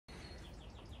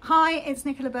Hi, it's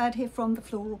Nicola Bird here from the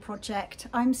Floral Project.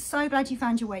 I'm so glad you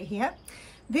found your way here.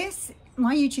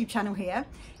 My YouTube channel here,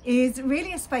 is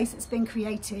really a space that's been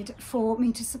created for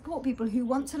me to support people who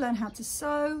want to learn how to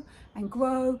sow and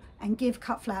grow and give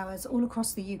cut flowers all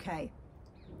across the UK.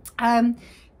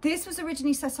 This was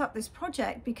originally set up, this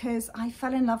project, because I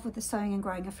fell in love with the sowing and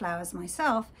growing of flowers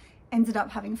myself, ended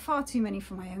up having far too many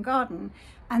from my own garden,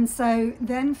 and so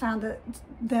then found that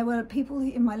there were people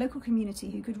in my local community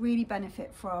who could really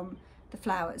benefit from the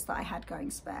flowers that I had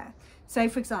going spare. So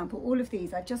for example, all of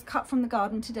these I've just cut from the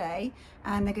garden today,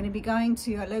 and they're going to be going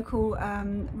to a local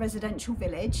residential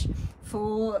village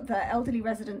for the elderly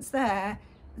residents there,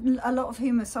 a lot of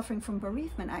whom are suffering from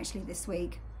bereavement actually this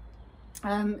week,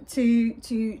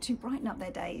 to brighten up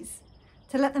their days,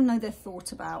 to let them know they're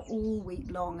thought about all week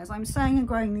long. As I'm sowing and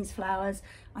growing these flowers,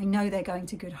 I know they're going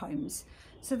to good homes.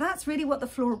 So that's really what the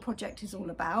Floral Project is all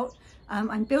about.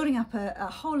 I'm building up a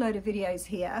whole load of videos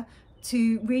here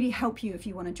to really help you if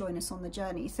you want to join us on the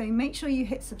journey. So make sure you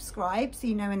hit subscribe so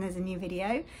you know when there's a new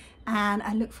video, and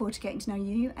I look forward to getting to know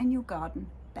you and your garden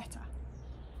better.